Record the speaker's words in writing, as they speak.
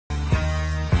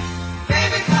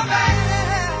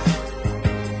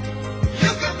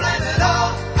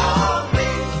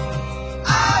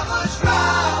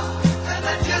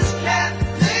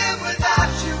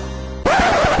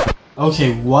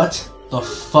Okay, what the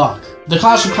fuck? The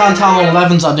Clash of Clans Town Hall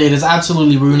 11's update is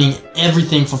absolutely ruining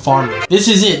everything for farmers. This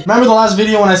is it. Remember the last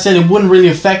video when I said it wouldn't really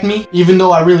affect me, even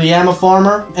though I really am a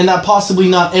farmer, and that possibly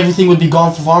not everything would be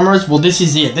gone for farmers? Well, this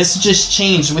is it. This just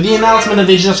changed. With the announcement that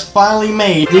they just finally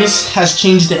made, this has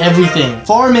changed everything.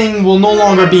 Farming will no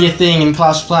longer be a thing in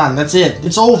Clash of Clans. That's it.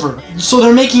 It's over. So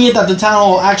they're making it that the Town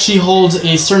Hall actually holds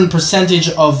a certain percentage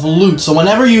of loot. So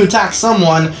whenever you attack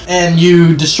someone and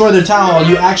you destroy their Town Hall,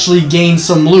 you actually gain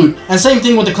some loot. And same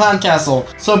thing with the Clan Castle.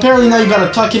 So apparently now you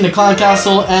gotta tuck in the Clan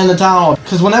Castle and the Town Hall,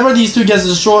 because whenever these two gets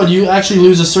destroyed, you actually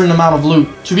lose a certain amount of loot.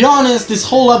 To be honest, this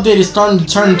whole update is starting to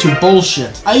turn into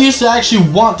bullshit. I used to actually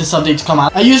want this update to come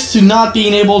out. I used to not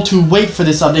being able to wait for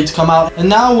this update to come out, and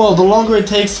now, well, the longer it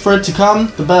takes for it to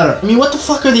come, the better. I mean, what the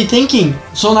fuck are they thinking?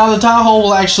 So now the Town Hall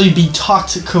will actually be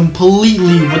tucked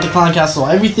completely with the Clan Castle.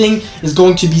 Everything is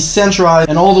going to be centralized,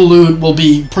 and all the loot will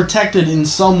be protected in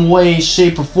some way,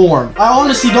 shape, or form. I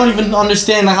honestly don't even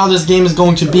understand how this game is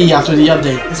going to be after the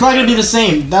update. It's not going to be the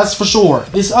same, that's for sure.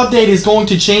 This update is going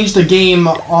to change the game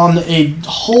on a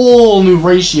whole new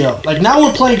ratio. Like, now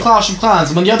we're playing Clash of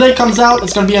Clans. When the update comes out,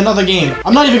 it's going to be another game.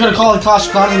 I'm not even going to call it Clash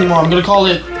of Clans anymore. I'm going to call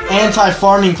it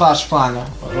Anti-Farming Clash of Clans,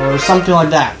 or something like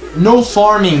that. No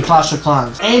farming Clash of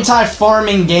Clans.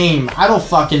 Anti-farming game. I don't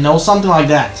fucking know, something like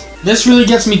that. This really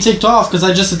gets me ticked off because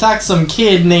I just attacked some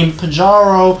kid named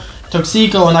Pajaro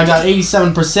Toxico and I got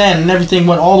 87% and everything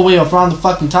went all the way around the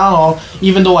fucking Town Hall,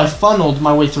 even though I funneled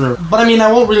my way through. But I mean,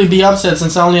 I won't really be upset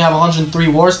since I only have 103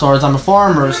 war stars. I'm a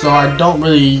farmer, so I don't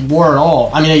really war at all.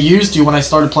 I mean, I used to when I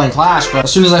started playing Clash, but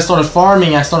as soon as I started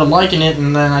farming, I started liking it,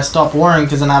 and then I stopped warring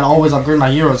because then I'd always upgrade my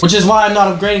heroes, which is why I'm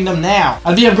not upgrading them now.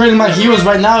 I'd be upgrading my heroes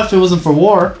right now if it wasn't for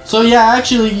war. So yeah, I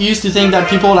actually used to think that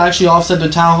people would actually offset the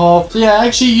Town Hall. So yeah, I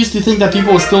actually used to think that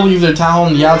people would still leave their Town Hall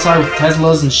on the outside with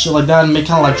Teslas and shit like that and make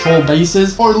kind of like troll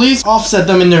bases, or at least offset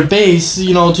them in their base,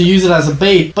 you know, to use it as a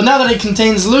bait. But now that it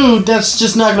contains loot, that's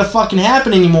just not gonna fucking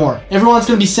happen anymore. Everyone's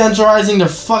gonna be centralizing their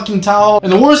fucking Town Hall.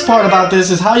 And the worst part about this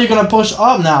is how you're gonna push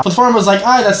up now. The farmer's like,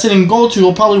 alright, that's sitting gold 2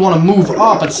 will probably want to move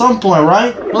up at some point,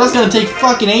 right? Well, that's gonna take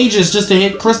fucking ages just to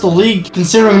hit Crystal League.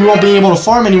 Considering we won't be able to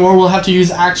farm anymore, we'll have to use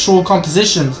actual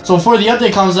compositions. So before the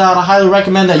update comes out, I highly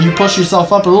recommend that you push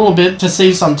yourself up a little bit to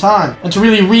save some time, and to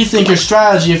really rethink your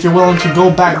strategy if you're willing to go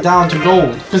back down to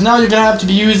gold. Because now you're gonna have to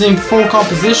be using full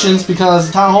compositions because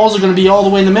Town Halls are going to be all the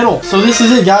way in the middle. So this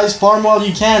is it, guys. Farm while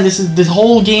you can. This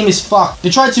whole game is fucked. They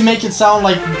tried to make it sound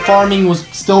like farming was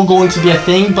still going to be a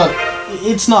thing, but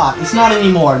it's not. It's not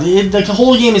anymore. The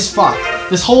whole game is fucked.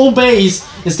 This whole base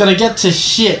is gonna get to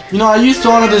shit. You know, I used to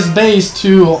honor this base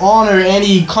to honor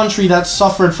any country that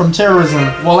suffered from terrorism.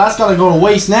 Well, that's gotta go to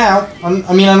waste now.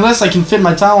 I mean, unless I can fit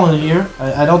my town in here.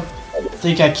 I don't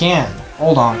think I can.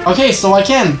 Hold on. Okay, so I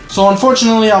can. So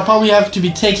unfortunately, I'll probably have to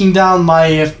be taking down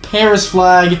my Paris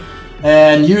flag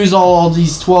and use all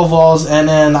these 12 walls, and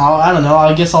then I don't know,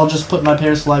 I guess I'll just put my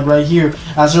Paris flag right here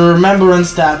as a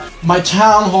remembrance that my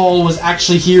Town Hall was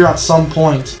actually here at some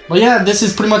point. But yeah, this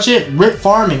is pretty much it. R.I.P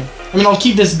Farming. I mean, I'll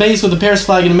keep this base with the Paris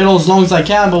flag in the middle as long as I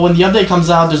can, but when the update comes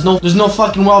out, there's no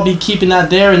fucking way I'll be keeping that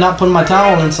there and not putting my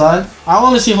Town Hall inside. I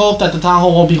honestly hope that the Town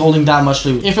Hall won't be holding that much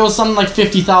loot. If it was something like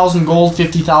 50,000 gold,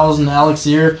 50,000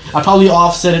 elixir, I'd probably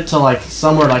offset it to like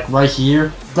somewhere like right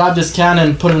here. Grab this cannon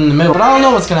and put it in the middle. But I don't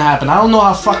know what's gonna happen. I don't know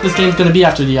how fucked this game's gonna be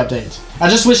after the update. I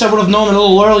just wish I would have known a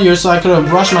little earlier so I could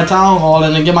have rushed my Town Hall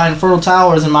and then get my Infernal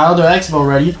Towers and my other expo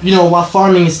ready. You know, while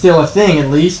farming is still a thing,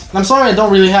 at least. And I'm sorry I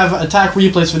don't really have attack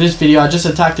replays for this video. I just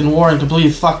attacked in war and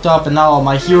completely fucked up, and now all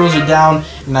my heroes are down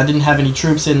and I didn't have any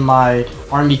troops in my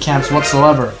army camps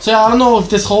whatsoever. So yeah, I don't know if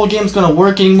this whole game's gonna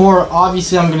work anymore.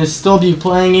 Obviously, I'm gonna still be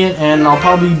playing it, and I'll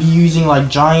probably be using like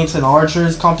giants and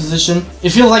archers composition.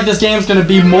 It feels like this game's gonna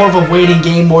be more of a waiting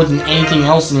game more than anything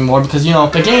else anymore, because, you know,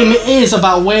 the game is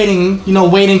about waiting, you know,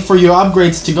 waiting for your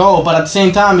upgrades to go, but at the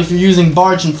same time, if you're using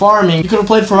barge and farming, you could have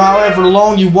played for however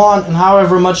long you want and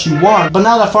however much you want. But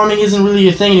now that farming isn't really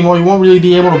a thing anymore, you won't really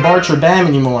be able to barge or bam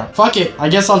anymore. Fuck it, I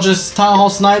guess I'll just Town Hall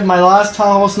snipe my last Town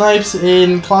Hall snipes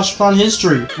in Clash of Clans history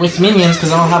with minions,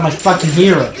 because I don't have my fucking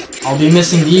heroes. I'll be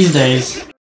missing these days.